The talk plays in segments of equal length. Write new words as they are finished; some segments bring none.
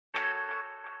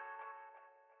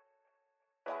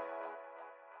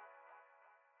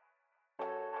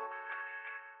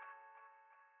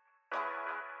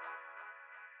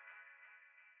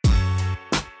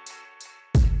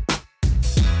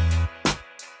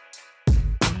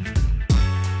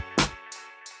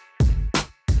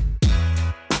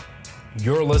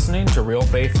You're listening to Real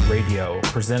Faith Radio,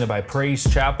 presented by Praise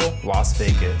Chapel, Las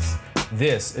Vegas.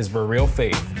 This is where real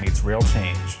faith meets real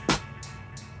change.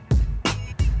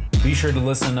 Be sure to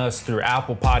listen to us through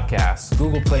Apple Podcasts,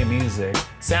 Google Play Music,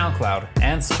 SoundCloud,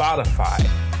 and Spotify.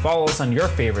 Follow us on your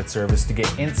favorite service to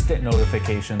get instant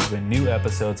notifications when new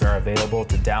episodes are available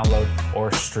to download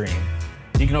or stream.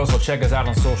 You can also check us out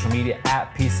on social media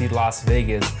at PC Las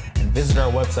Vegas and visit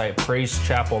our website,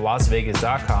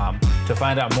 praisechapellasvegas.com, to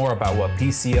find out more about what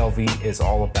PCLV is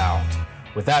all about.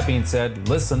 With that being said,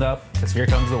 listen up, because here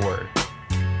comes the word.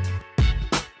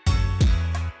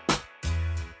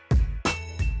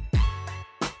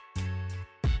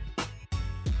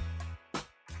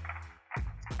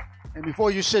 And before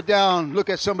you sit down,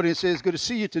 look at somebody and say, it's good to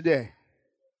see you today.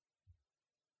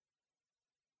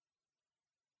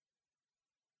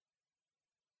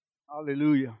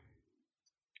 Hallelujah.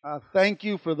 Thank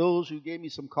you for those who gave me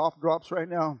some cough drops right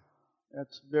now.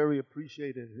 That's very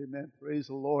appreciated. Amen. Praise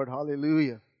the Lord.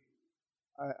 Hallelujah.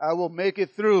 I will make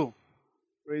it through.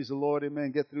 Praise the Lord.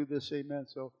 Amen. Get through this. Amen.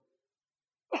 So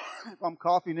if I'm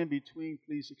coughing in between,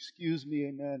 please excuse me.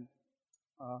 Amen.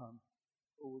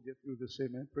 We'll get through this.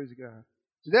 Amen. Praise God.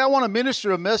 Today I want to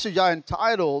minister a message I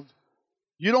entitled,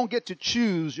 You Don't Get to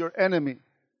Choose Your Enemy.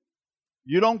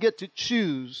 You don't get to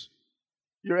choose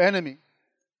your enemy.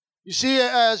 You see,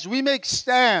 as we make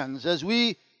stands, as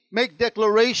we make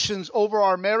declarations over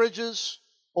our marriages,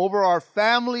 over our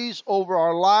families, over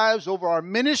our lives, over our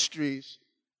ministries,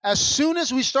 as soon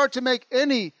as we start to make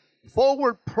any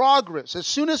forward progress, as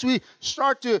soon as we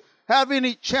start to have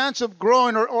any chance of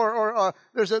growing, or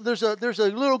there's a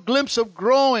little glimpse of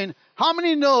growing, how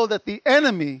many know that the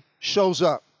enemy shows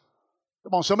up?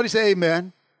 Come on, somebody say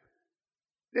amen.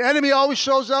 The enemy always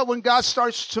shows up when God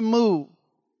starts to move.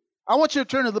 I want you to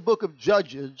turn to the book of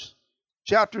Judges,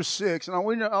 chapter 6, and I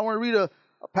want to read a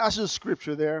passage of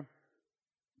scripture there.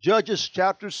 Judges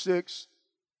chapter 6,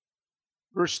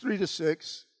 verse 3 to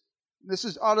 6. This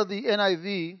is out of the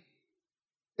NIV.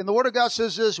 And the Word of God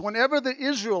says this: whenever the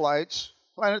Israelites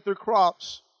planted their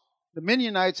crops, the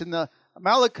Mennonites and the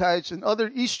Amalekites and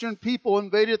other eastern people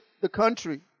invaded the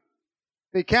country.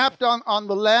 They camped on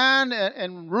the land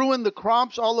and ruined the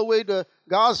crops all the way to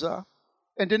Gaza,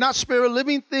 and did not spare a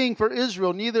living thing for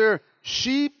Israel, neither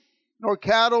sheep, nor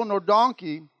cattle, nor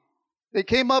donkey. They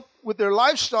came up with their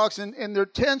livestock in their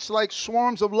tents like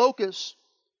swarms of locusts.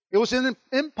 It was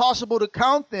impossible to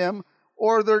count them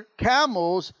or their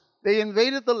camels. They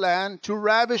invaded the land to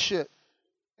ravish it.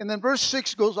 And then verse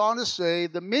 6 goes on to say,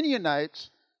 the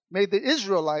Mennonites made the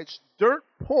Israelites dirt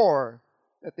poor,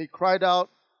 that they cried out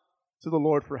to the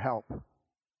Lord for help.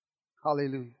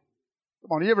 Hallelujah.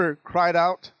 Come on, you ever cried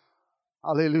out?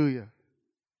 Hallelujah.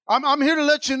 I'm here to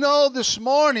let you know this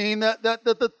morning that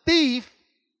the thief,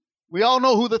 we all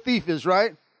know who the thief is,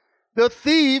 right? The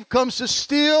thief comes to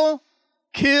steal,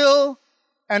 kill,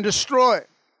 and destroy.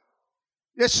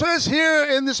 It says here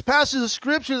in this passage of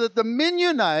Scripture that the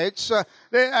Mennonites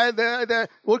they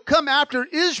would come after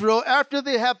Israel after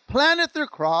they have planted their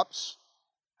crops,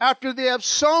 after they have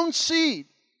sown seed.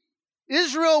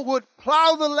 Israel would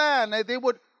plow the land. They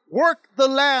would work the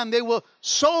land. They will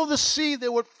sow the seed. They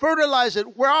would fertilize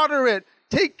it, water it,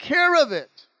 take care of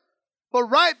it. But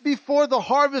right before the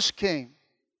harvest came,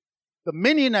 the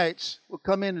Mennonites would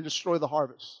come in and destroy the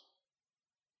harvest.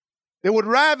 They would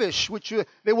ravish,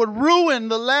 they would ruin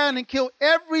the land and kill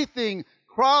everything,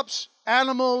 crops,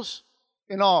 animals,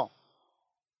 and all.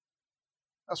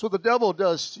 That's what the devil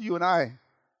does to you and I.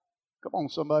 Come on,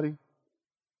 somebody.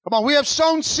 Come on, we have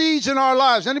sown seeds in our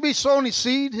lives. Anybody sow any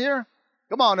seed here?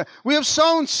 Come on. We have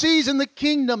sown seeds in the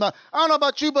kingdom. I don't know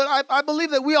about you, but I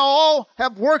believe that we all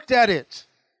have worked at it.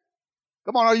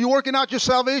 Come on, are you working out your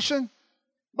salvation?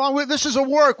 Come on, this is a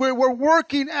work. We're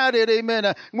working at it,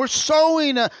 amen. We're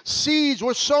sowing seeds.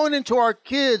 We're sowing into our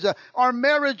kids, our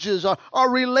marriages, our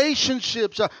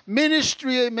relationships,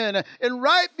 ministry, amen. And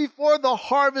right before the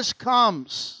harvest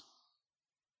comes,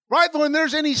 right when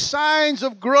there's any signs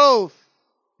of growth,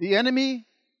 the enemy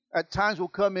at times will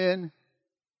come in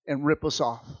and rip us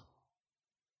off.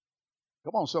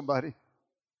 Come on, somebody.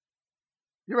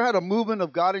 You ever had a movement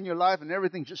of God in your life and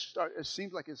everything it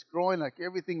seems like it's growing, like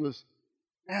everything was,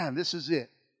 man, this is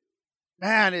it.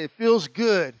 Man, it feels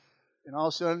good. And all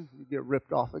of a sudden, you get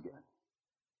ripped off again.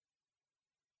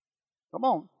 Come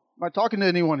on. Am I talking to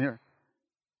anyone here?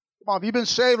 Come on, if you've been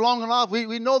saved long enough,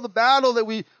 we know the battle that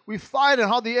we fight and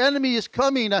how the enemy is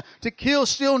coming to kill,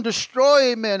 steal, and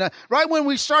destroy, amen. Right when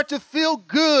we start to feel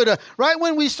good, right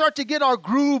when we start to get our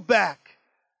groove back.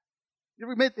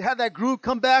 You ever had that groove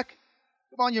come back?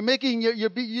 Come on, you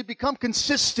become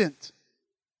consistent.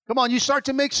 Come on, you start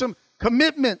to make some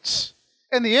commitments.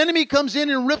 And the enemy comes in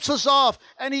and rips us off.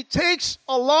 And he takes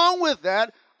along with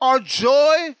that our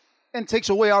joy and takes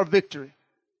away our victory.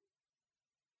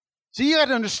 So you got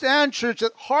to understand, church,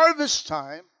 that harvest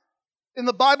time in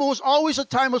the Bible was always a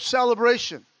time of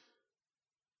celebration.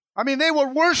 I mean, they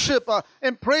would worship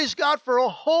and praise God for a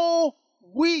whole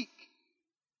week.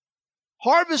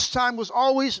 Harvest time was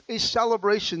always a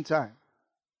celebration time.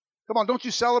 Come on, don't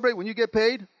you celebrate when you get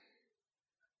paid?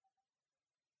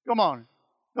 Come on.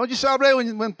 Don't you celebrate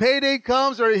when payday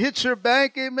comes or it hits your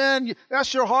bank, amen?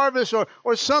 That's your harvest.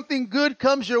 Or something good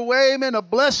comes your way, amen? A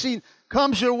blessing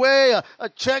comes your way. A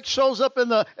check shows up in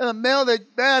the mail that,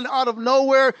 man, out of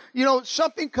nowhere. You know,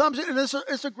 something comes in, and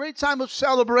it's a great time of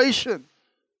celebration.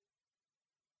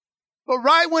 But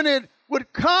right when it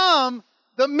would come,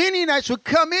 the Midianites would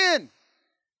come in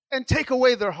and take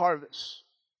away their harvest.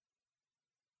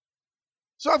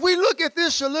 So if we look at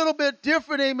this a little bit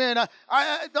different, amen,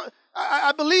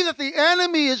 I believe that the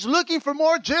enemy is looking for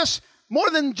more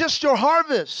than just your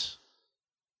harvest.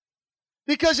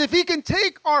 Because if he can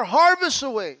take our harvest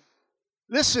away,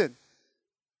 listen,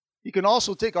 he can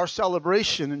also take our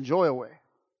celebration and joy away.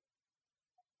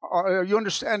 Are you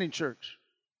understanding, church?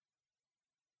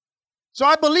 So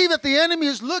I believe that the enemy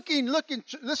is looking,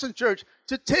 listen, church,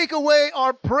 to take away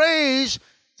our praise,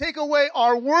 take away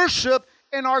our worship,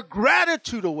 and our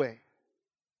gratitude away.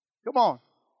 Come on.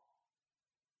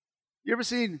 You ever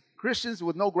seen Christians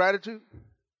with no gratitude?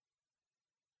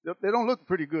 They don't look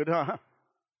pretty good, huh?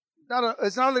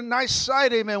 It's not a nice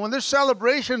sight, amen. When there's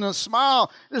celebration and a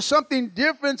smile, there's something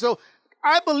different. So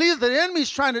I believe that the enemy's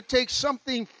trying to take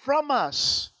something from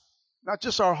us, not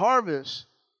just our harvest,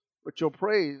 but your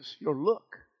praise, your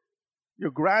look,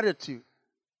 your gratitude.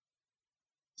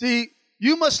 See,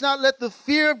 you must not let the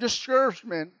fear of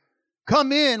discouragement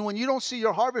come in when you don't see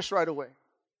your harvest right away.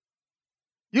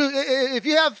 If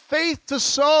you have faith to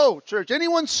sow, church,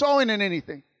 anyone sowing in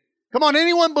anything, come on,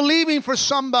 anyone believing for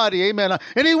somebody, amen.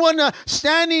 Anyone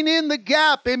standing in the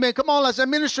gap, amen. Come on, as I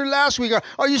ministered last week,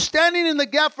 are you standing in the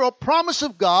gap for a promise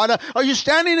of God? Are you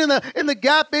standing in the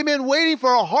gap, amen, waiting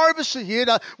for a harvest to hit,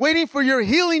 waiting for your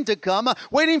healing to come,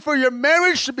 waiting for your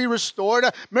marriage to be restored,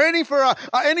 waiting for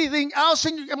anything else?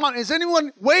 Come on, is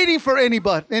anyone waiting for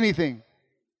anything?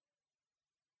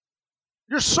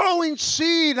 You're sowing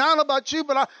seed. I don't know about you,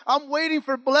 but I'm waiting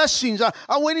for blessings.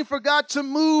 I'm waiting for God to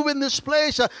move in this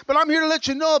place. But I'm here to let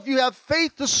you know, if you have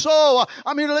faith to sow,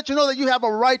 I'm here to let you know that you have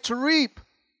a right to reap.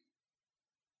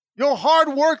 Your hard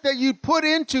work that you put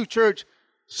into, church,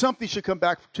 something should come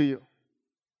back to you.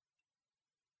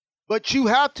 But you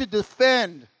have to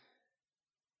defend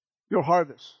your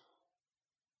harvest.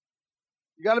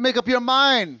 You got to make up your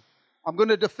mind. I'm going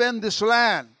to defend this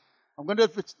land. I'm going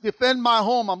to defend my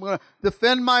home. I'm going to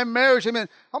defend my marriage. Amen.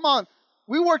 Come on.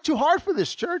 We work too hard for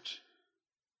this, church.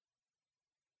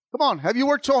 Come on. Have you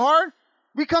worked so hard?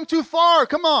 We come too far.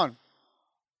 Come on.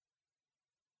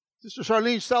 Sister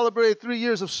Charlene celebrated 3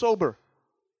 years of sober.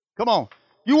 Come on.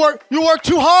 You work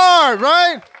too hard,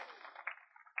 right?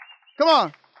 Come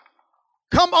on.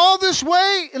 Come all this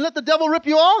way and let the devil rip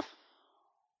you off?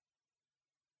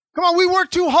 Come on, we work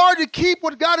too hard to keep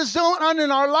what God has done in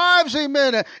our lives,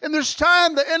 amen. And there's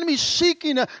time the enemy's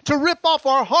seeking to rip off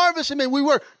our harvest, amen. We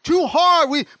work too hard.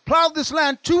 We plowed this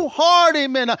land too hard,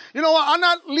 amen. You know what? I'm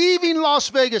not leaving Las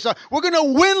Vegas. We're going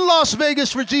to win Las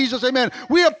Vegas for Jesus, amen.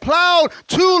 We have plowed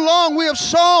too long. We have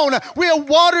sown. We have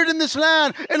watered in this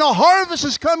land. And a harvest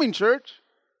is coming, church.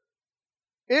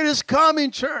 It is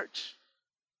coming, church.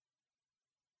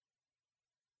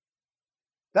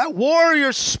 That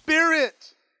warrior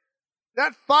spirit,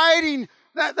 that fighting,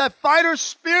 that fighter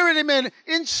spirit, amen,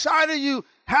 inside of you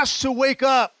has to wake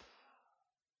up.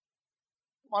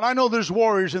 Come on, I know there's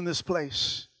warriors in this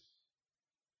place.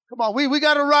 Come on, we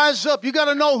got to rise up. You got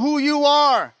to know who you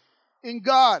are in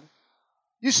God.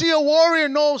 You see, a warrior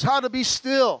knows how to be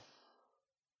still.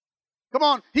 Come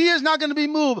on, he is not going to be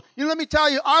moved. Let me tell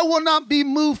you, I will not be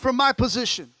moved from my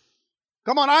position.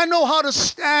 Come on, I know how to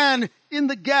stand in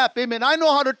the gap, amen. I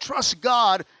know how to trust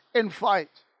God and fight.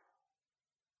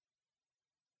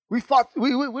 We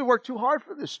worked too hard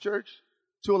for this, church,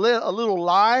 to let a little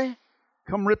lie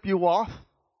come rip you off,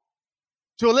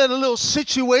 to let a little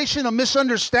situation, a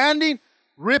misunderstanding,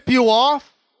 rip you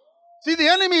off. See, the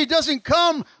enemy doesn't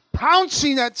come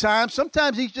pouncing at times.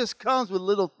 Sometimes he just comes with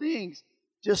little things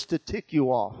just to tick you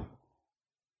off.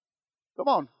 Come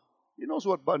on. He knows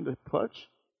what button to push.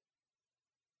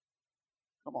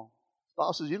 Come on.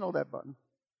 Spouses, you know that button.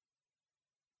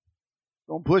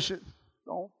 Don't push it.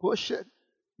 Don't push it.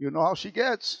 You know how she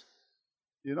gets.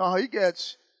 You know how he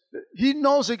gets. He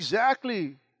knows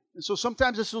exactly. And so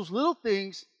sometimes it's those little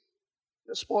things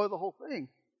that spoil the whole thing.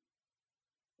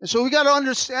 And so we got to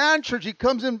understand, church, he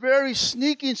comes in very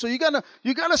sneaky. And so you got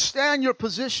to stand your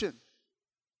position.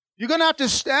 You're going to have to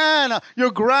stand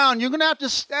your ground. You're going to have to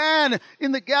stand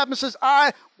in the gap and says,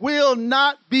 I will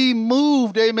not be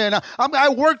moved. Amen. I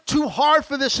worked too hard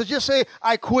for this. So just say,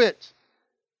 I quit.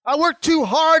 I worked too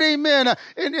hard, amen,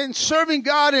 in serving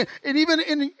God and even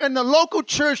in the local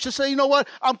church to say, you know what,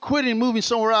 I'm quitting, moving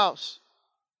somewhere else.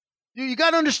 You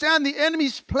got to understand the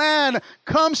enemy's plan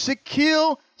comes to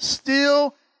kill,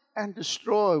 steal, and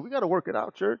destroy. We got to work it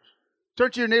out, church. Turn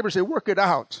to your neighbor and say, work it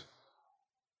out.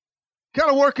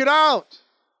 Got to work it out.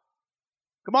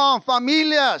 Come on,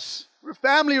 familias. We're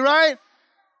family, right?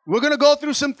 We're going to go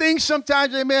through some things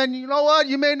sometimes, amen. You know what?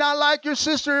 You may not like your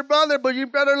sister or brother, but you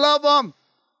better love them.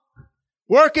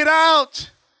 Work it out.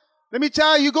 Let me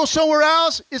tell you, you go somewhere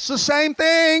else, it's the same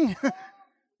thing.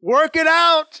 Work it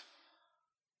out.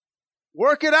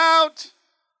 Work it out.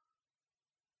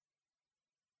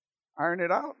 Iron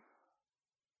it out.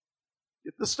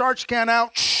 Get the starch can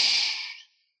out.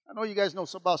 I know you guys know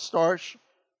something about starch.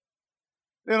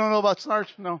 They don't know about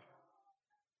starch? No.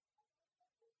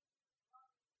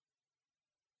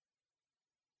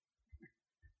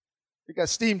 You got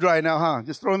steam dry now, huh?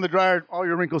 Just throw in the dryer, all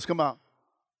your wrinkles come out.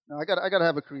 No, I gotta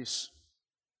have a crease.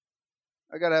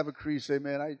 I gotta have a crease,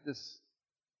 amen.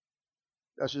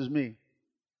 That's just me.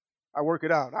 I work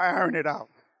it out. I iron it out.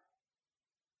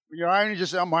 When you're ironing,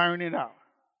 just say, I'm ironing it out.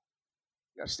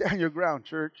 You gotta stand your ground,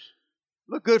 church.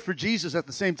 Look good for Jesus at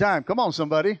the same time. Come on,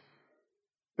 somebody.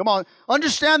 Come on.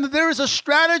 Understand that there is a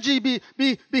strategy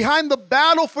behind the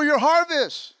battle for your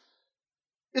harvest.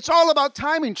 It's all about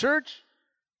timing, church.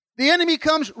 The enemy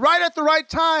comes right at the right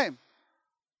time.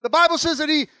 The Bible says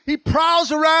that he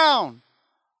prowls around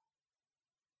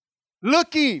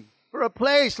looking for a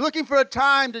place, looking for a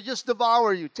time to just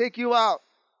devour you, take you out.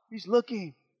 He's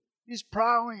looking. He's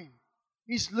prowling.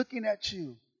 He's looking at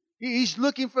you. He's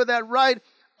looking for that right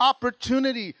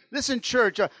opportunity. Listen,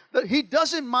 church, he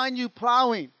doesn't mind you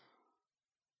plowing.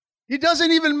 He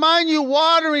doesn't even mind you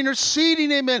watering or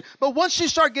seeding, amen. But once you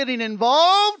start getting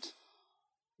involved,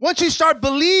 once you start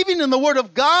believing in the Word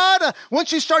of God,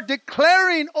 once you start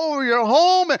declaring over your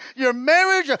home, your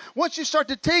marriage, once you start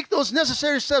to take those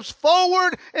necessary steps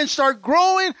forward and start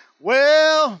growing,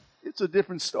 well, it's a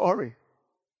different story.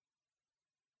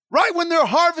 Right when their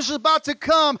harvest is about to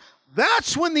come,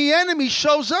 that's when the enemy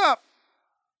shows up.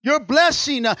 Your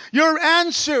blessing, your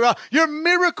answer, your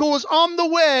miracle is on the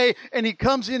way, and he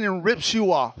comes in and rips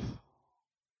you off.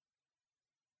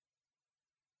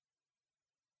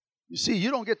 You see,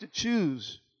 you don't get to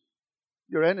choose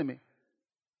your enemy.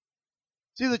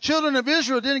 See, the children of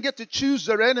Israel didn't get to choose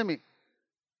their enemy.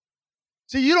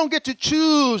 See, you don't get to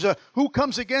choose who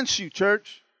comes against you,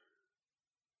 church.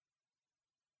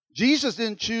 Jesus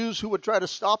didn't choose who would try to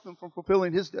stop him from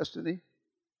fulfilling his destiny.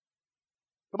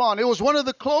 Come on, it was one of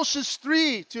the closest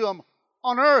three to him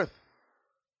on earth.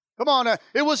 Come on,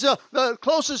 it was the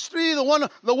closest three, the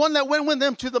one that went with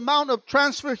them to the Mount of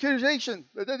Transfiguration.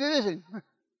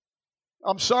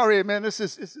 I'm sorry, man. This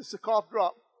is a cough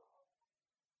drop.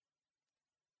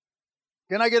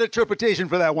 Can I get interpretation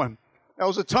for that one? That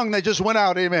was a tongue that just went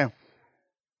out. Amen.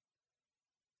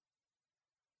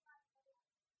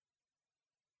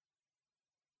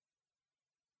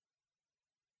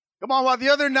 Come on, while the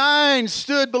other 9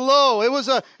 stood below. It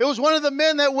was one of the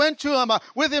men that went to him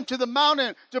with him to the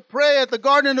mountain to pray at the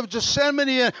Garden of Gethsemane.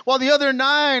 And while the other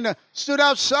 9 stood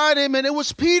outside him, and it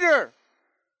was Peter.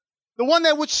 The one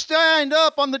that would stand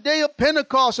up on the day of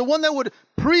Pentecost, the one that would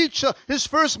preach his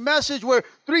first message where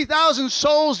 3,000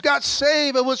 souls got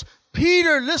saved. It was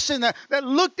Peter, listen, that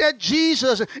looked at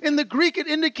Jesus. In the Greek, it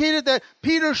indicated that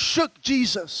Peter shook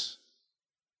Jesus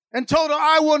and told him,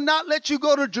 I will not let you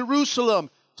go to Jerusalem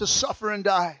to suffer and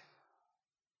die.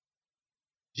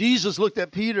 Jesus looked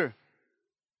at Peter,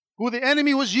 who the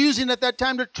enemy was using at that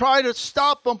time to try to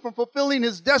stop him from fulfilling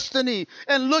his destiny,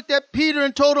 and looked at Peter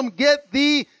and told him, get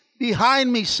thee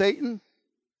behind me, Satan.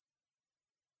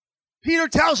 Peter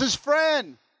tells his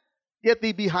friend, get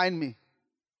thee behind me,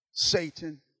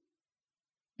 Satan.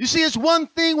 You see, it's one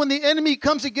thing when the enemy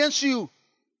comes against you.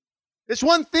 It's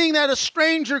one thing that a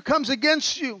stranger comes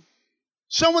against you.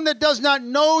 Someone that does not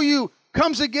know you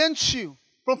comes against you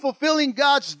from fulfilling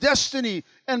God's destiny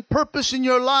and purpose in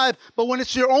your life. But when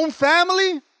it's your own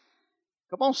family,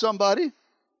 come on, somebody.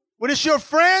 When it's your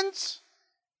friends,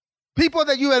 people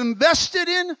that you have invested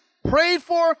in, prayed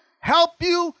for, help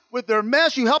you with their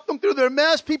mess. You help them through their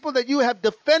mess. People that you have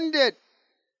defended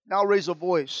now raise a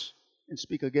voice and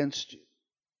speak against you.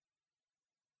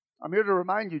 I'm here to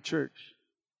remind you, church,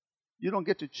 you don't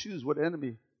get to choose what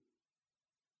enemy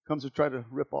comes to try to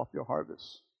rip off your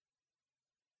harvest.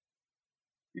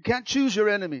 You can't choose your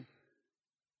enemy.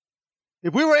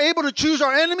 If we were able to choose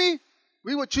our enemy,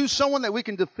 we would choose someone that we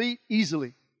can defeat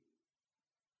easily.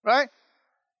 Right?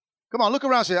 Come on, look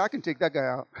around and say, I can take that guy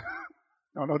out.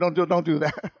 No, don't do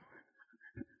that.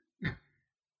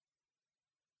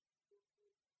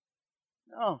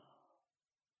 No.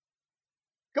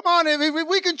 Come on, if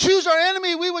we can choose our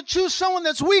enemy, we would choose someone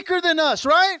that's weaker than us,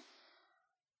 right?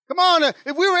 Come on,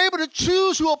 if we were able to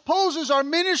choose who opposes our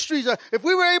ministries, if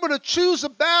we were able to choose the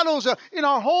battles in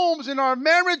our homes, in our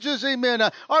marriages, amen,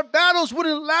 our battles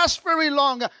wouldn't last very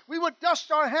long. We would dust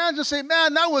our hands and say,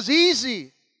 man, that was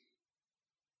easy.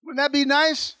 Wouldn't that be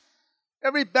nice?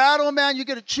 Every battle, man, you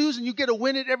get to choose and you get to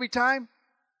win it every time.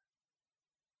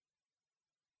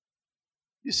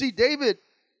 You see, David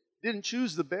didn't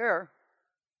choose the bear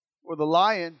or the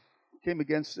lion who came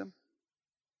against him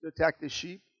to attack the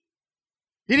sheep.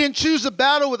 He didn't choose the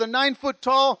battle with a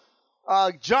 9-foot-tall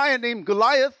giant named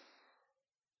Goliath.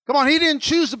 Come on, he didn't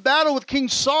choose the battle with King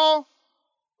Saul.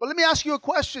 But let me ask you a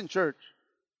question, church.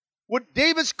 Would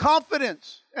David's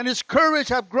confidence and his courage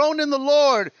have grown in the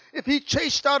Lord if he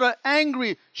chased out an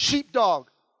angry sheepdog,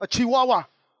 a chihuahua?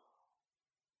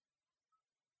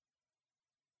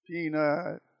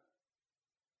 Peanut.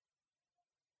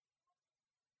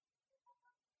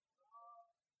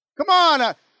 Come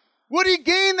on. Would he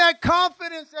gain that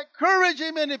confidence, that courage,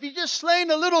 amen, if he just slain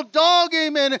a little dog,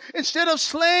 amen, instead of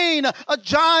slaying a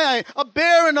giant, a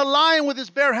bear, and a lion with his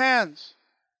bare hands?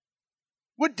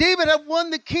 Would David have won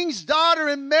the king's daughter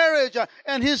in marriage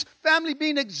and his family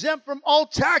being exempt from all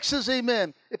taxes,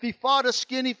 amen, if he fought a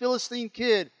skinny Philistine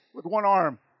kid with one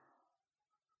arm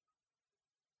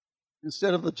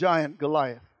instead of the giant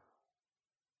Goliath?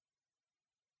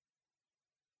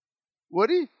 Would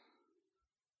he?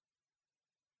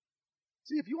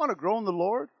 See, if you want to grow in the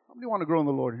Lord, how many want to grow in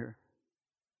the Lord here?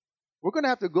 We're going to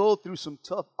have to go through some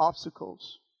tough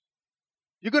obstacles.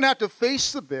 You're going to have to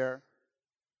face the bear.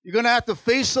 You're going to have to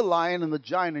face the lion and the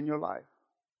giant in your life.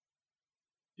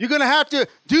 You're going to have to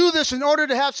do this in order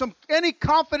to have any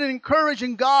confidence and courage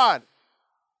in God.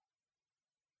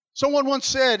 Someone once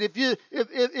said,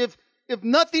 if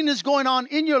nothing is going on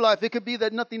in your life, it could be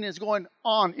that nothing is going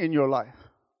on in your life.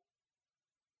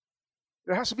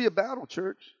 There has to be a battle,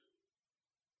 church.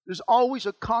 There's always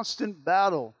a constant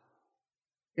battle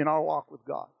in our walk with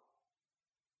God.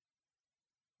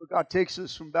 But God takes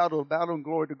us from battle to battle and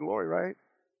glory to glory, right?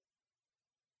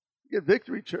 You get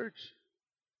victory, church.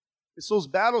 It's those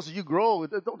battles that you grow.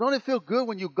 Don't it feel good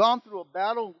when you've gone through a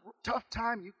battle, tough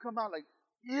time, you come out like,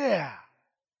 yeah.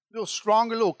 A little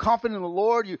stronger, a little confident in the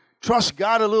Lord. You trust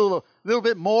God a little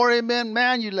bit more, amen,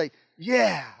 man. You're like,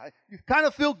 yeah. You kind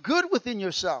of feel good within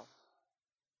yourself.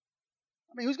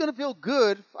 I mean, who's going to feel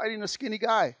good fighting a skinny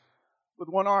guy with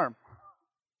one arm?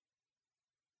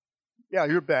 Yeah,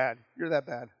 you're bad. You're that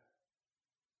bad.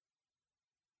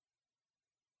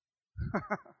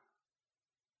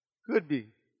 Could be.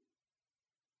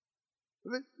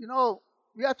 But,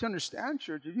 we have to understand,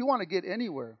 church, if you want to get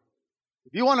anywhere,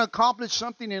 if you want to accomplish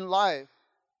something in life,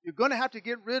 you're going to have to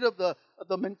get rid of the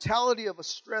mentality of a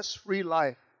stress-free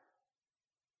life.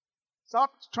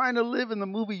 Stop trying to live in the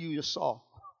movie you just saw.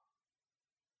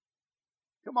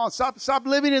 Come on, stop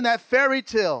living in that fairy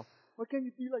tale. Why can't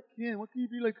you be like him? Why can't you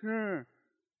be like her?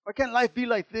 Why can't life be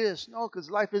like this? No, because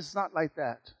life is not like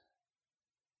that.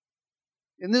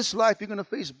 In this life, you're going to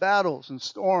face battles and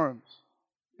storms.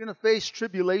 You're going to face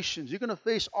tribulations. You're going to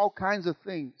face all kinds of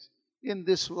things in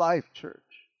this life, church.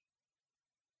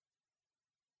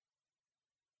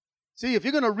 See, if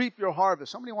you're going to reap your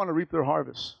harvest, somebody want to reap their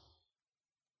harvest.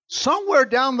 Somewhere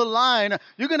down the line,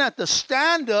 you're going to have to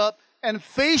stand up and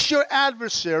face your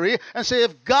adversary and say,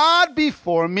 if God be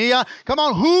for me, come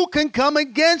on, who can come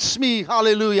against me?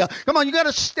 Hallelujah. Come on, you got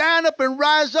to stand up and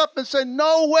rise up and say,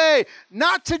 no way,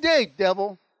 not today,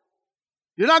 devil.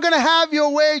 You're not going to have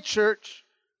your way, church.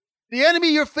 The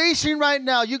enemy you're facing right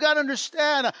now, you got to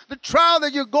understand, the trial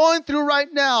that you're going through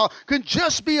right now can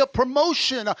just be a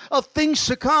promotion of things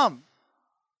to come.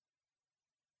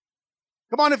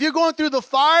 Come on, if you're going through the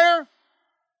fire,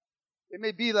 it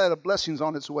may be that a blessing's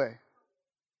on its way.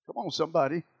 Come on,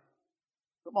 somebody.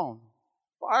 Come on.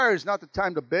 Fire is not the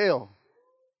time to bail.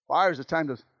 Fire is the time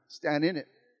to stand in it.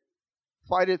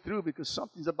 Fight it through because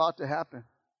something's about to happen.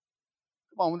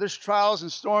 Come on, when there's trials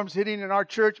and storms hitting in our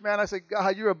church, man, I say,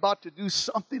 God, you're about to do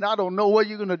something. I don't know what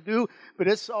you're going to do, but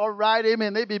it's all right.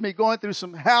 Amen. They may be going through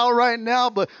some hell right now,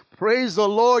 but praise the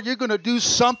Lord. You're going to do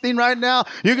something right now.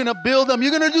 You're going to build them.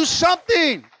 You're going to do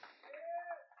something.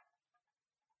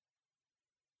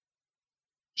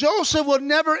 Joseph would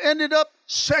never ended up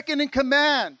second in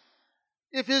command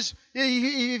if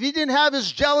he didn't have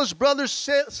his jealous brother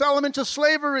sell him into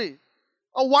slavery,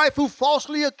 a wife who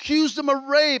falsely accused him of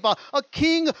rape, a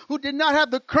king who did not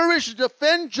have the courage to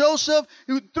defend Joseph,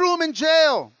 who threw him in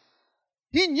jail.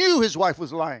 He knew his wife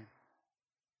was lying.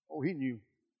 Oh, he knew.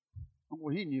 Oh,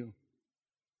 he knew.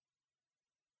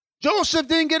 Joseph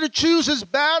didn't get to choose his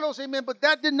battles, amen, but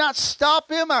that did not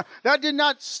stop him. That did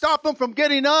not stop him from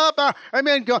getting up,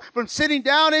 amen, from sitting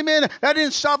down, amen. That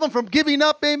didn't stop him from giving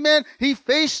up, amen. He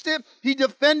faced it, he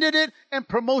defended it, and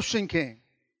promotion came.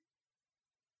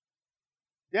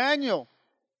 Daniel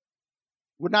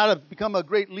would not have become a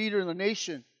great leader in the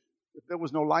nation if there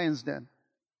was no lion's den.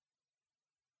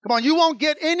 Come on, you won't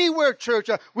get anywhere, church.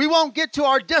 We won't get to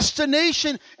our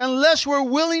destination unless we're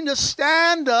willing to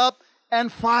stand up and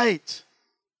fight.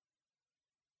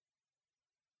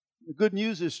 The good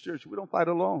news is, church, we don't fight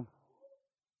alone.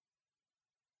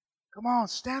 Come on,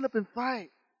 stand up and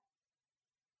fight.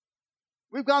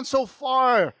 We've gone so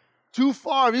far, too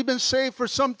far. We've been saved for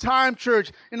some time,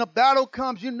 church. And a battle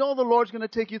comes, you know the Lord's going to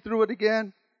take you through it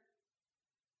again.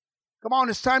 Come on,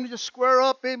 it's time to just square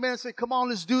up, amen, and say, come on,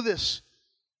 let's do this.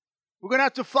 We're going to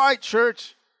have to fight,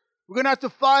 church. We're going to have to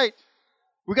fight.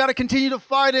 We got to continue to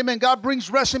fight, amen. God brings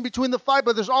rest in between the fight,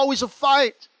 but there's always a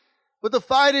fight. But the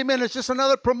fight, amen, it's just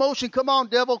another promotion. Come on,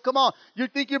 devil, come on. You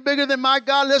think you're bigger than my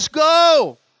God? Let's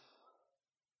go.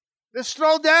 Let's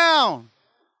throw down.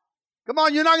 Come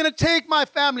on, you're not going to take my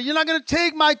family. You're not going to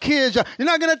take my kids. You're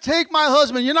not going to take my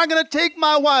husband. You're not going to take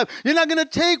my wife. You're not going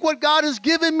to take what God has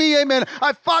given me, amen.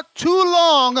 I fought too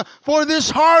long for this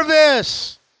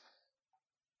harvest.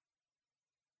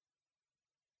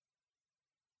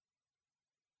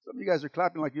 Some of you guys are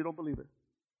clapping like you don't believe it.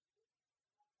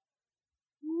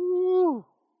 Woo!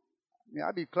 Yeah,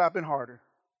 I'd be clapping harder.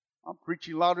 I'm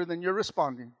preaching louder than you're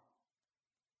responding.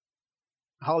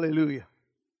 Hallelujah.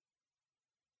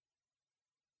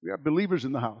 We have believers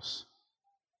in the house.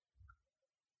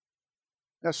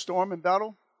 That storm and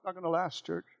battle, not going to last,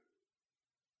 church.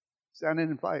 Stand in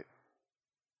and fight.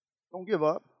 Don't give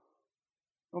up.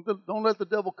 Don't let the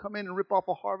devil come in and rip off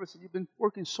a harvest that you've been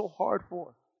working so hard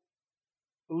for,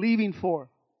 believing for,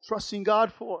 trusting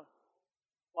God for.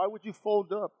 Why would you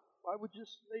fold up? Why would you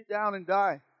just lay down and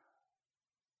die?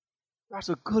 God's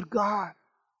a good God.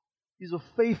 He's a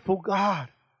faithful God.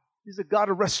 He's a God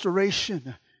of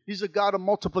restoration. He's a God of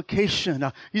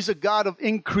multiplication. He's a God of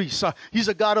increase. He's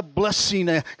a God of blessing.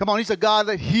 Come on, He's a God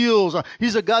that heals.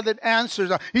 He's a God that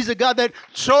answers. He's a God that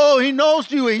He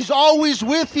knows you. He's always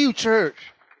with you, church.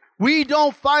 We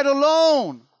don't fight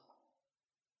alone.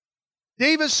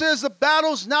 David says the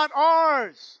battle's not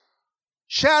ours.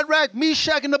 Shadrach,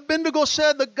 Meshach, and Abednego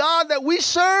said the God that we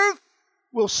serve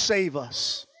will save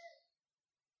us.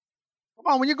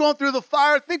 Come on, when you're going through the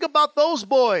fire, think about those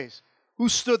boys who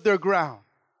stood their ground.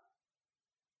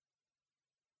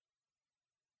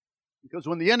 Because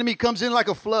when the enemy comes in like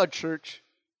a flood, church,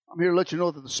 I'm here to let you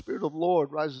know that the Spirit of the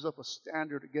Lord rises up a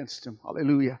standard against him.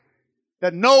 Hallelujah.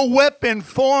 That no weapon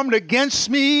formed against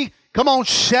me, come on,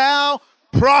 shall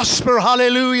prosper.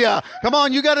 Hallelujah. Come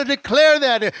on, you got to declare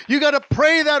that. You got to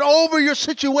pray that over your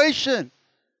situation.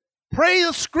 Pray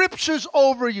the scriptures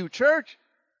over you, church.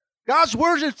 God's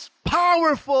word is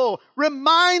powerful.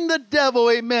 Remind the devil,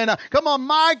 amen. Come on,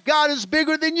 my God is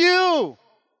bigger than you.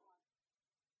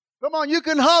 Come on, you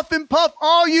can huff and puff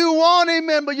all you want,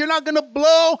 amen, but you're not going to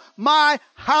blow my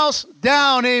house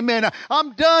down, amen.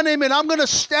 I'm done, amen. I'm going to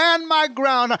stand my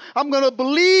ground. I'm going to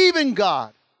believe in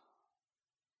God.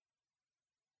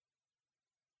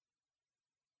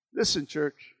 Listen,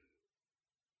 church.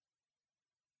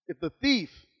 If the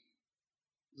thief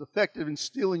is effective in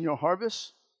stealing your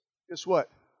harvest, guess what?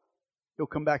 He'll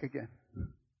come back again.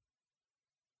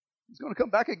 He's going to come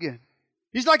back again.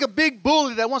 He's like a big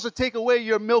bully that wants to take away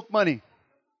your milk money.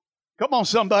 Come on,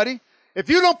 somebody. If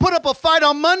you don't put up a fight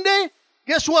on Monday,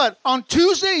 guess what? On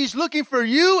Tuesday, he's looking for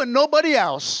you and nobody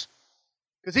else.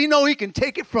 Because he knows he can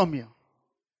take it from you.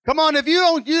 Come on, if you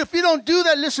don't do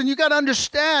that, listen, you got to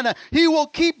understand, he will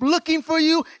keep looking for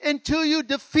you until you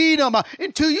defeat him,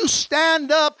 until you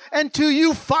stand up, until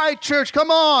you fight, church. Come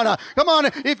on.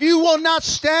 If you will not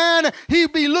stand, he'll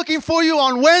be looking for you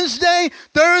on Wednesday,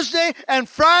 Thursday, and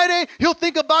Friday. He'll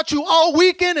think about you all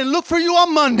weekend and look for you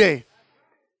on Monday.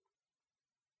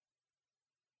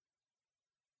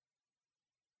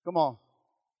 Come on.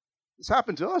 This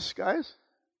happened to us, guys.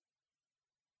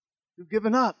 You've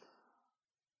given up.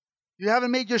 You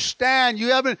haven't made your stand. You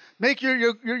haven't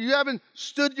you haven't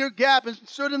stood your gap and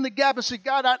stood in the gap and said,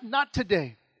 God, not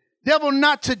today. Devil,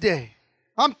 not today.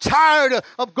 I'm tired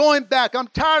of going back. I'm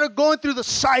tired of going through the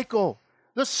cycle.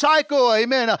 The cycle,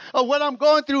 amen, of what I'm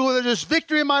going through. There's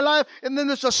victory in my life, and then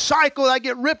there's a cycle. I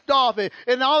get ripped off,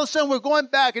 and all of a sudden we're going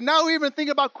back, and now we're even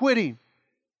thinking about quitting.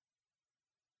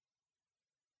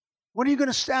 When are you going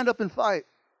to stand up and fight?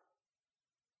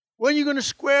 When are you going to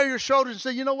square your shoulders and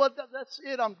say, you know what, that's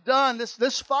it, I'm done.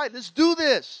 Let's fight. Let's do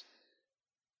this.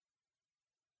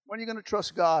 When are you going to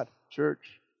trust God,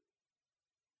 church?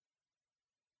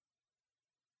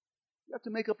 You have to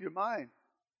make up your mind.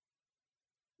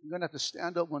 You're going to have to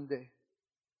stand up one day.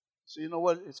 So you know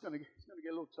what? It's going to get a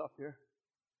little tough here.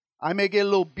 I may get a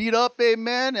little beat up,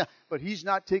 amen, but He's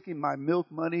not taking my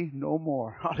milk money no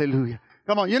more. Hallelujah.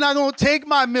 Come on, you're not going to take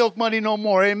my milk money no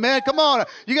more, amen. Come on,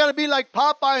 you got to be like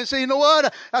Popeye and say, you know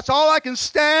what? That's all I can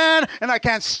stand, and I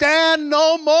can't stand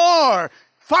no more.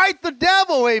 Fight the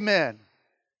devil, amen.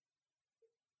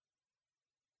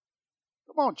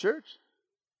 Come on, church.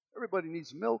 Everybody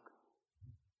needs milk.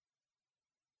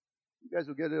 You guys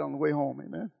will get it on the way home,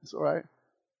 amen. It's all right.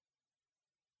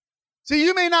 See,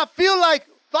 you may not feel like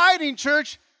fighting,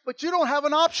 church, but you don't have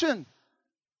an option.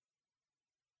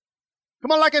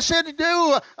 Come on, like I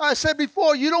said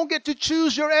before, you don't get to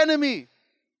choose your enemy.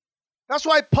 That's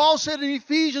why Paul said in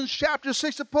Ephesians chapter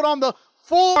 6 to put on the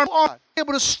full armor,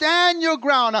 able to stand your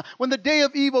ground when the day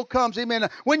of evil comes, amen.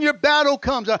 When your battle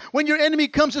comes, when your enemy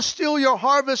comes to steal your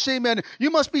harvest, amen. You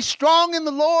must be strong in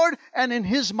the Lord and in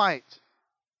His might.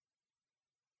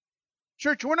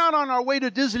 Church, we're not on our way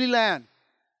to Disneyland.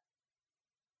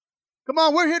 Come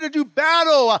on, we're here to do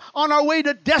battle on our way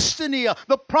to destiny,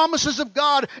 the promises of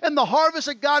God and the harvest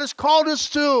that God has called us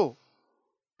to.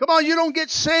 Come on, you don't get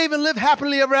saved and live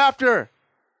happily ever after.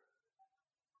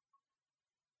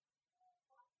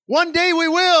 One day we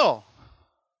will.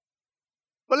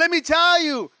 But let me tell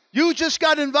you, you just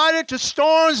got invited to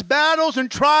storms, battles, and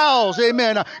trials.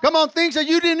 Amen. Come on, things that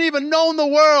you didn't even know in the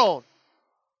world.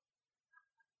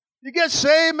 You get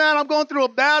saved, man, I'm going through a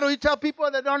battle. You tell people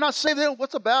that are not saved,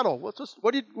 what's a battle? What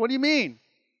do you mean?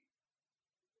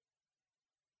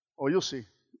 Oh, you'll see.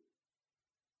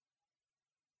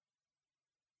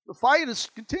 The fight is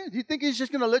continued. Do you think He's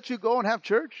just going to let you go and have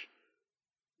church?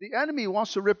 The enemy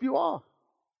wants to rip you off.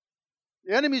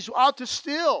 The enemy's out to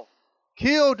steal,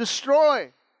 kill,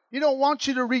 destroy. He don't want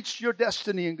you to reach your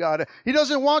destiny in God. He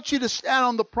doesn't want you to stand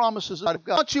on the promises of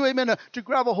God. He wants you, amen, to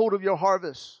grab a hold of your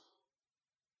harvest.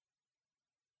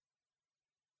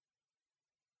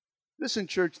 Listen,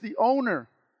 church, the owner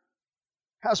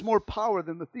has more power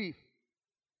than the thief.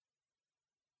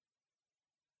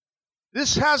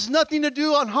 This has nothing to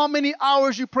do on how many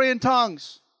hours you pray in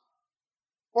tongues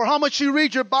or how much you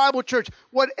read your Bible, church.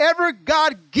 Whatever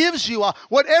God gives you,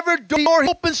 whatever door He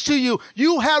opens to you,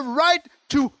 you have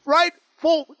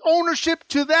rightful ownership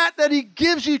to that He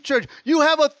gives you, church. You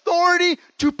have authority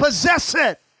to possess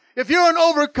it. If you're an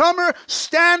overcomer,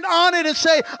 stand on it and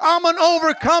say, I'm an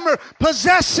overcomer.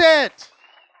 Possess it.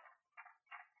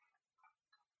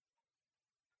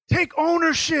 Take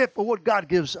ownership of what God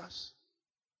gives us.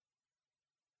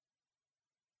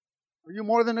 Are you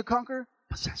more than a conqueror?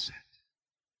 Possess it.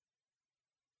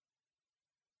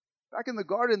 Back in the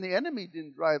garden, the enemy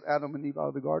didn't drive Adam and Eve out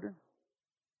of the garden.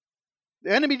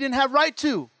 The enemy didn't have right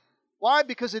to. Why?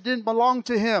 Because it didn't belong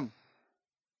to him.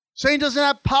 Satan doesn't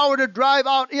have power to drive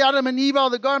out Adam and Eve out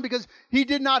of the garden because he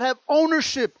did not have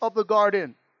ownership of the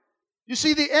garden. You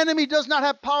see, the enemy does not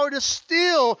have power to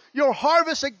steal your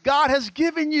harvest that God has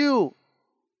given you.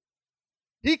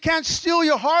 He can't steal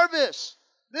your harvest.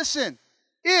 Listen,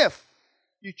 if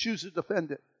you choose to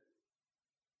defend it.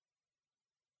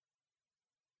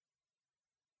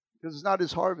 Because it's not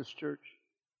his harvest, church.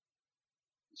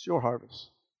 It's your harvest.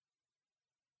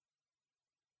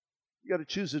 You got to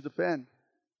choose to defend.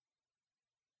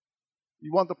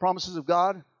 You want the promises of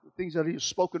God, the things that He has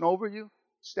spoken over you,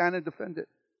 stand and defend it.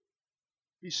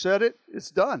 He said it, it's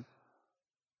done.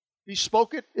 He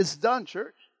spoke it, it's done,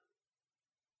 church.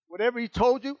 Whatever He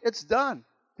told you, it's done.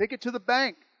 Take it to the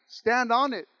bank. Stand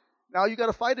on it. Now you got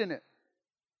to fight in it.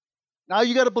 Now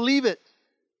you got to believe it.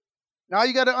 Now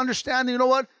you got to understand, you know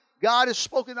what? God has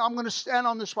spoken, I'm going to stand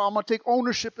on this file. I'm going to take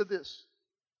ownership of this.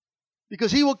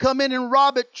 Because He will come in and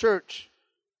rob it, church.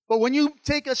 But when you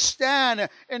take a stand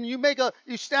and you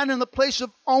stand in the place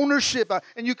of ownership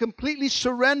and you completely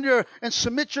surrender and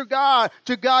submit your God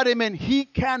to God, amen, He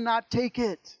cannot take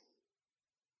it.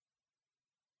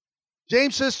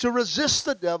 James says to resist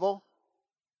the devil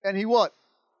and he what?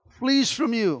 Flees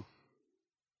from you.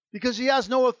 Because he has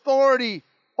no authority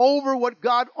over what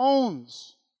God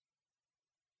owns.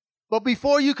 But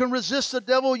before you can resist the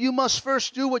devil, you must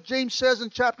first do what James says in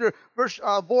verse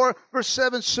 4, verse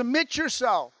 7, submit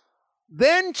yourself.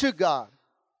 Then to God.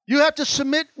 You have to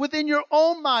submit within your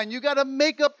own mind. You got to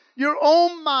make up your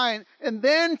own mind and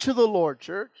then to the Lord,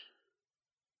 church.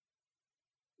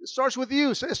 It starts with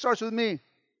you. Say it starts with me.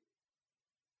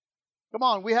 Come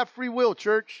on, we have free will,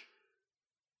 church.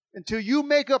 Until you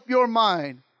make up your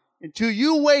mind, until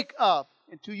you wake up,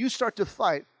 until you start to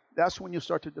fight, that's when you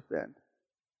start to defend.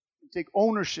 And take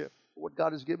ownership of what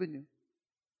God has given you.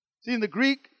 See, in the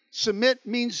Greek, submit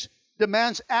means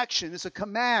demands action. It's a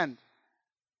command.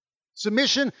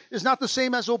 Submission is not the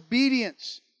same as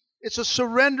obedience. It's a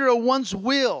surrender of one's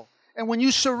will. And when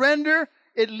you surrender,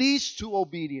 it leads to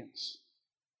obedience.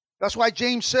 That's why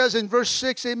James says in verse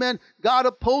 6, amen, God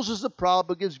opposes the proud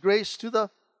but gives grace to the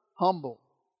humble.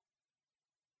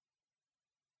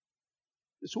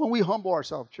 It's when we humble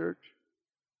ourselves, church.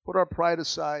 Put our pride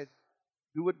aside.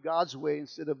 Do it God's way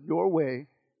instead of your way.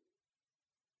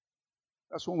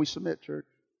 That's when we submit, church.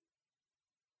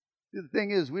 See, the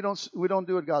thing is, we don't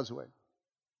do it God's way.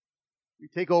 We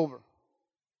take over.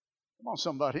 Come on,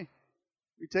 somebody.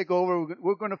 We take over.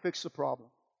 We're going to fix the problem.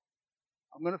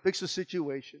 I'm going to fix the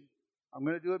situation. I'm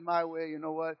going to do it my way. You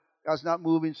know what? God's not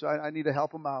moving, so I need to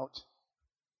help him out.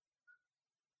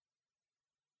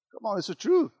 Come on, it's the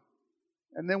truth.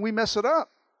 And then we mess it up.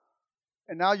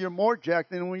 And now you're more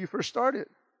jacked than when you first started.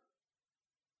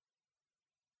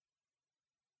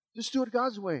 Just do it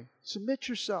God's way. Submit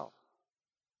yourself.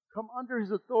 Come under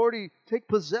his authority. Take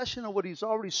possession of what he's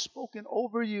already spoken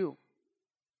over you.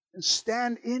 And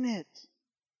stand in it.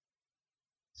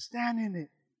 Stand in it.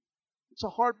 It's a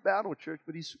hard battle, church,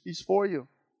 but he's for you.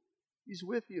 He's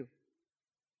with you.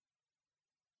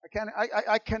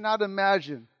 I cannot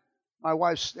imagine my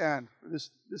wife's stand for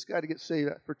this guy to get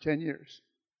saved for 10 years.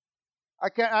 I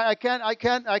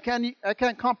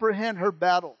can't comprehend her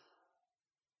battle.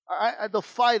 The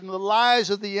fight and the lies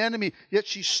of the enemy, yet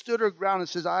she stood her ground and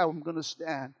says, I am going to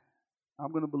stand.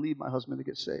 I'm going to believe my husband to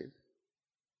get saved.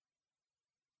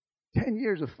 10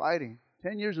 years of fighting.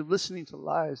 10 years of listening to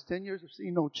lies. 10 years of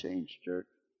seeing no change, church.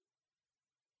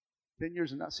 10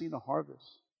 years of not seeing a harvest.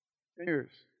 10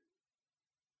 years.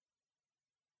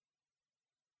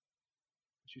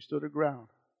 She stood her ground.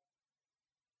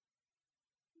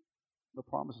 The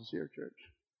promise is here, church.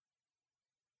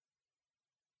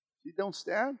 If you don't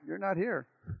stand, you're not here.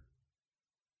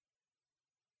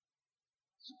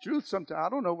 It's the truth sometimes. I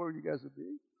don't know where you guys would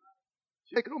be.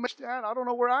 If you don't stand, I don't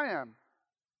know where I am.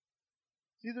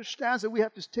 See, there's stands that we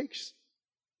have to take.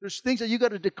 There's things that you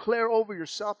got to declare over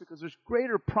yourself because there's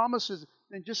greater promises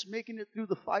than just making it through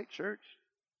the fight, church.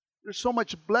 There's so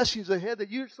much blessings ahead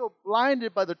that you're so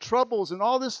blinded by the troubles and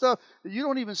all this stuff that you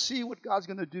don't even see what God's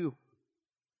going to do.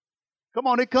 Come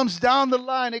on, it comes down the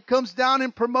line. It comes down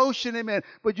in promotion, amen.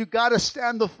 But you got to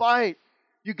stand the fight.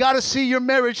 You got to see your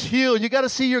marriage healed. You got to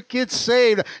see your kids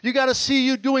saved. You got to see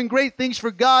you doing great things for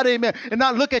God, amen. And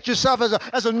not look at yourself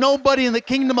as a nobody in the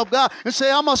kingdom of God and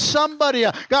say, I'm a somebody.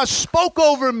 God spoke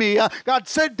over me. God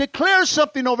said, declare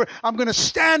something over. I'm going to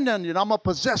stand on it. I'm going to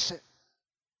possess it.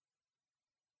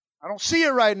 I don't see it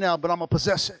right now, but I'm going to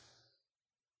possess it.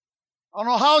 I don't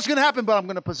know how it's going to happen, but I'm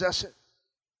going to possess it.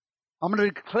 I'm going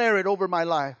to declare it over my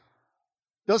life.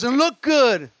 Doesn't look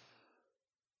good,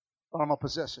 but I'm going to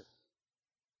possess it.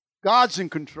 God's in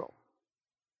control.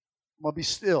 I'm going to be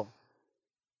still.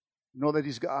 Know that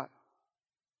he's God.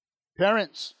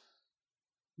 Parents,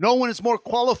 no one is more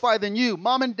qualified than you.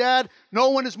 Mom and dad, no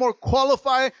one is more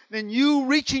qualified than you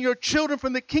reaching your children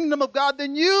from the kingdom of God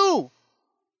than you.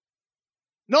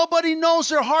 Nobody knows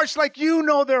their hearts like you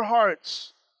know their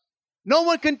hearts. No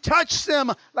one can touch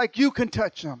them like you can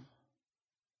touch them.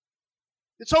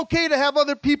 It's okay to have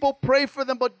other people pray for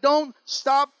them, but don't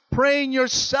stop praying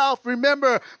yourself.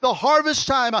 Remember, the harvest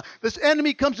time, this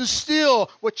enemy comes to steal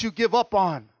what you give up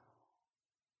on.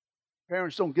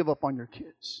 Parents, don't give up on your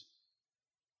kids.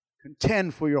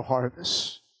 Contend for your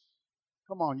harvest.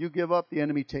 Come on, you give up, the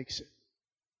enemy takes it.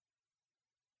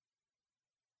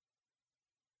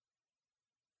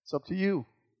 It's up to you.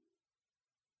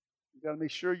 You got to make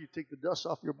sure you take the dust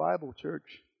off your Bible,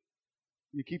 church.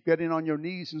 You keep getting on your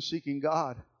knees and seeking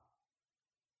God.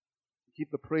 You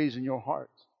keep the praise in your heart.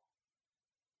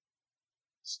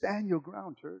 Stand your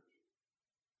ground, church.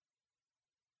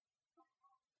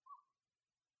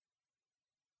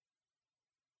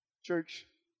 Church,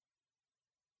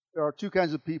 there are two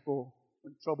kinds of people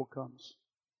when trouble comes.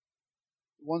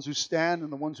 The ones who stand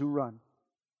and the ones who run.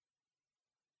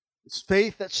 It's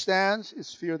faith that stands,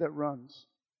 it's fear that runs.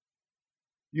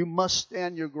 You must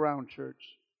stand your ground,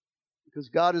 church, because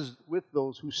God is with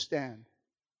those who stand.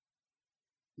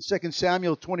 In 2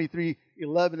 Samuel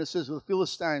 23:11, it says, the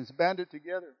Philistines banded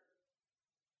together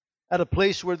at a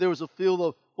place where there was a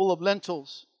field full of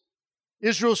lentils.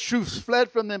 Israel's troops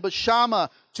fled from them, but Shammah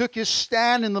took his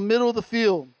stand in the middle of the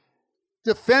field.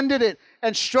 defended it,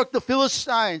 and struck the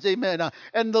Philistines. Amen.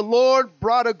 And the Lord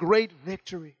brought a great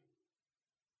victory.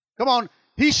 Come on.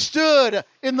 He stood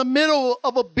in the middle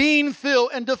of a bean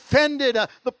field and defended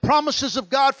the promises of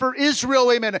God for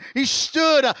Israel. Amen. He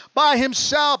stood by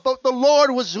himself, but the Lord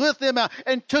was with him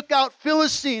and took out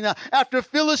Philistine after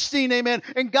Philistine. Amen.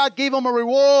 And God gave him a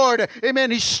reward. Amen.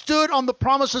 He stood on the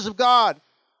promises of God.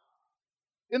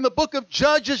 In the book of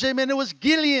Judges, amen, it was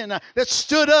Gideon that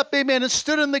stood up, amen, and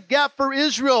stood in the gap for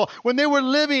Israel when they were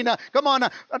living, a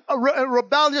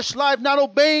rebellious life, not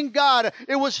obeying God.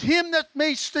 It was him that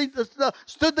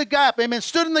stood the gap, amen,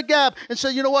 stood in the gap and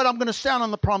said, you know what, I'm going to stand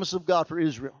on the promise of God for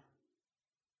Israel.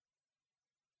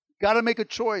 Got to make a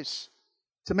choice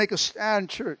to make a stand,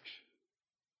 church.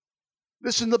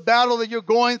 Listen, the battle that you're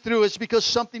going through is because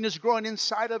something is growing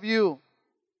inside of you.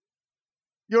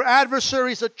 Your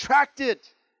adversary is attracted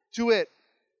to it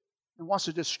and wants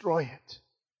to destroy it.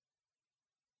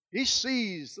 He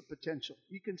sees the potential.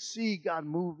 He can see God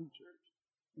moving, church,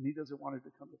 and he doesn't want it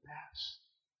to come to pass.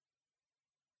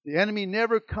 The enemy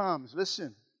never comes.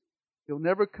 Listen, he'll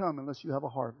never come unless you have a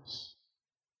harvest.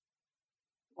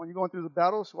 When you're going through the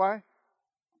battles, why? I'm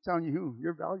telling you who,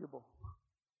 you're valuable.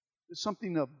 There's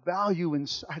something of value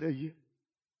inside of you.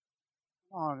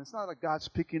 Come on, it's not like God's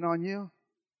picking on you.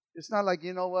 It's not like,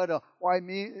 you know what, why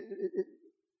me?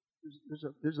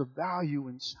 There's a value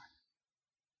inside.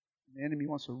 The enemy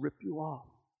wants to rip you off.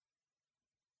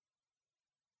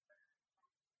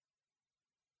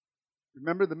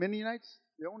 Remember the Midianites?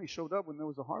 They only showed up when there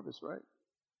was a harvest, right?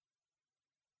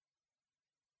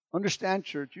 Understand,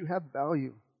 church, you have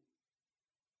value.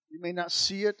 You may not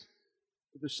see it,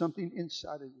 but there's something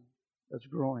inside of you that's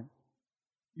growing.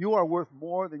 You are worth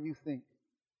more than you think.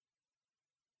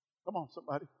 Come on,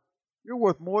 somebody. You're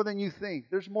worth more than you think.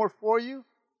 There's more for you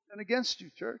than against you,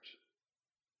 church.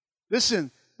 Listen,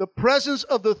 the presence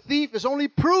of the thief is only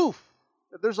proof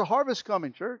that there's a harvest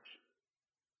coming, church.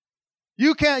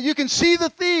 You can see the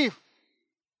thief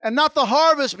and not the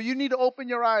harvest, but you need to open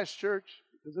your eyes, church,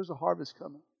 because there's a harvest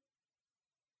coming.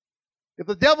 If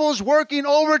the devil is working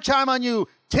overtime on you,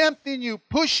 tempting you,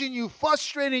 pushing you,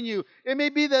 frustrating you, it may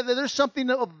be that there's something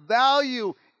of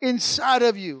value inside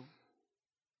of you.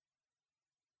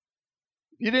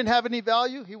 If you didn't have any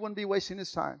value, he wouldn't be wasting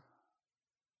his time.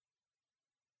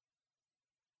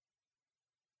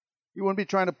 He wouldn't be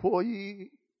trying to pull you.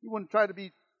 He wouldn't try to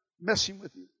be messing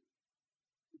with you.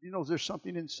 He knows there's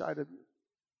something inside of you.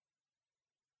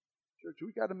 Church,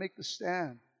 we got to make the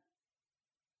stand.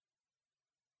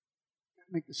 We got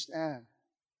to make the stand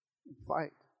and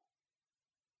fight.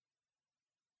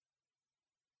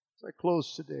 As I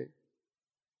close today,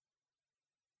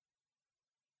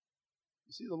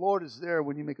 you see, the Lord is there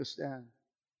when you make a stand.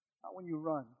 Not when you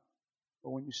run, but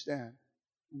when you stand.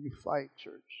 When you fight,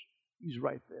 church, He's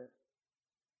right there.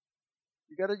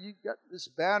 You got this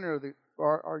banner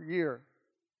for our year.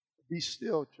 Be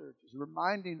still, church. Is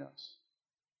reminding us.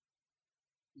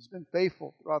 He's been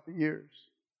faithful throughout the years.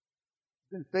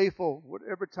 He's been faithful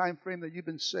whatever time frame that you've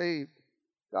been saved.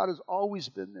 God has always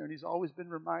been there, and He's always been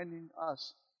reminding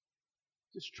us,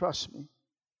 just trust me.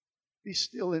 Be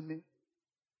still in me.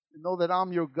 And know that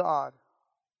I'm your God,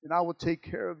 and I will take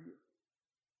care of you.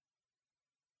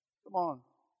 Come on.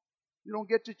 You don't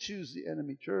get to choose the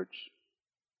enemy, church.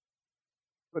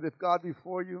 But if God be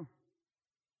for you,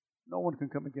 no one can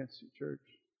come against you, church.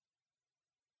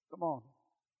 Come on.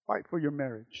 Fight for your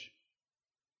marriage.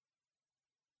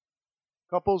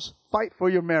 Couples, fight for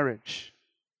your marriage.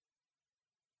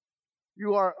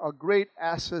 You are a great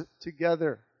asset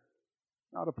together,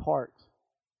 not apart.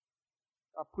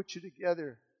 God put you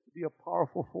together to be a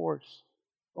powerful force.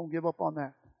 Don't give up on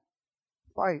that.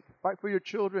 Fight. Fight for your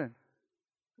children.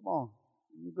 Come on.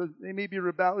 They may be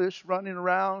rebellious, running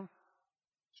around,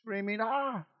 screaming,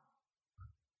 ah!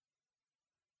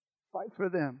 Fight for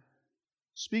them.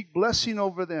 Speak blessing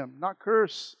over them, not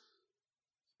curse.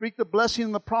 Speak the blessing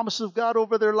and the promise of God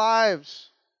over their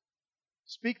lives.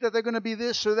 Speak that they're going to be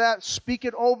this or that. Speak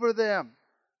it over them.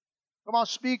 Come on,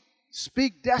 speak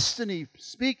destiny.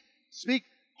 Speak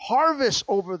harvest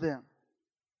over them.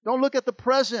 Don't look at the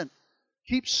present.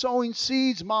 Keep sowing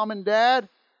seeds, mom and dad.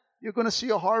 You're going to see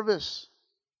a harvest.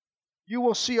 You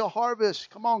will see a harvest.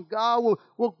 Come on, God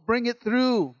will bring it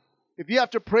through. If you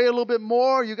have to pray a little bit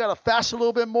more, you got to fast a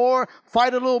little bit more,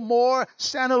 fight a little more,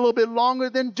 stand a little bit longer,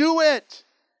 then do it.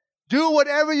 Do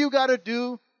whatever you got to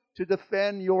do to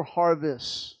defend your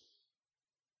harvest.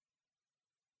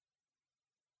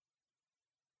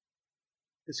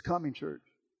 It's coming, church.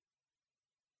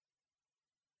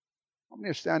 How many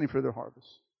are standing for their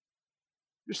harvest?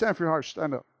 If you're standing for your harvest,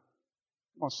 stand up.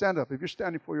 Come on, stand up if you're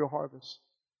standing for your harvest.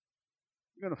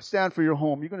 You're going to stand for your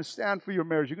home. You're going to stand for your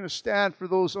marriage. You're going to stand for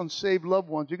those unsaved loved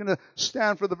ones. You're going to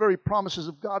stand for the very promises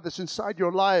of God that's inside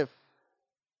your life.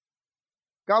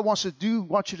 God wants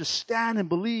you to stand and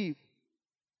believe.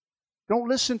 Don't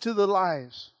listen to the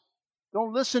lies.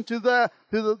 Don't listen to the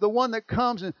one that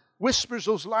comes and whispers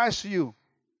those lies to you.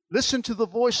 Listen to the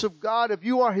voice of God. If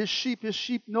you are His sheep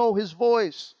know His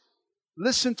voice.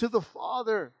 Listen to the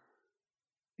Father.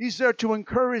 He's there to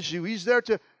encourage you. He's there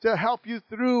to help you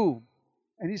through.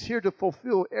 And He's here to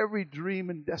fulfill every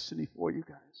dream and destiny for you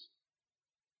guys.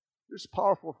 There's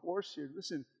powerful force here.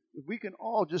 Listen, if we can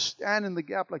all just stand in the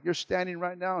gap like you're standing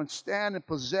right now and stand and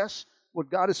possess what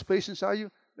God has placed inside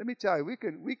you, let me tell you,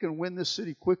 we can win this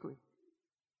city quickly.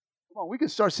 Come on, we can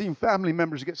start seeing family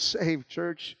members get saved,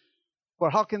 church.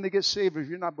 But how can they get saved if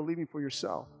you're not believing for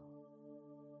yourself?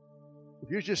 If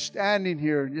you're just standing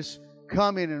here and just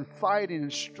coming and fighting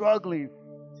and struggling,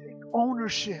 take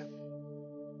ownership.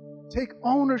 Take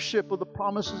ownership of the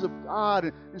promises of God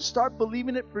and start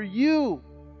believing it for you.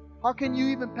 How can you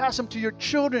even pass them to your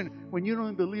children when you don't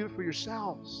even believe it for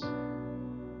yourselves?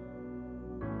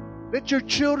 Let your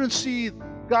children see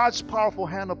God's powerful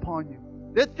hand upon you.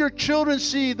 Let your children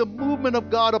see the movement of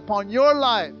God upon your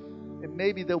life, and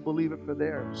maybe they'll believe it for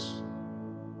theirs.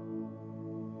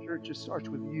 Church, it starts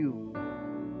with you.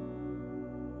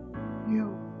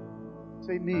 You.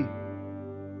 Say me.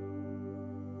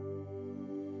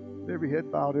 Every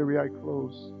head bowed, every eye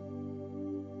closed.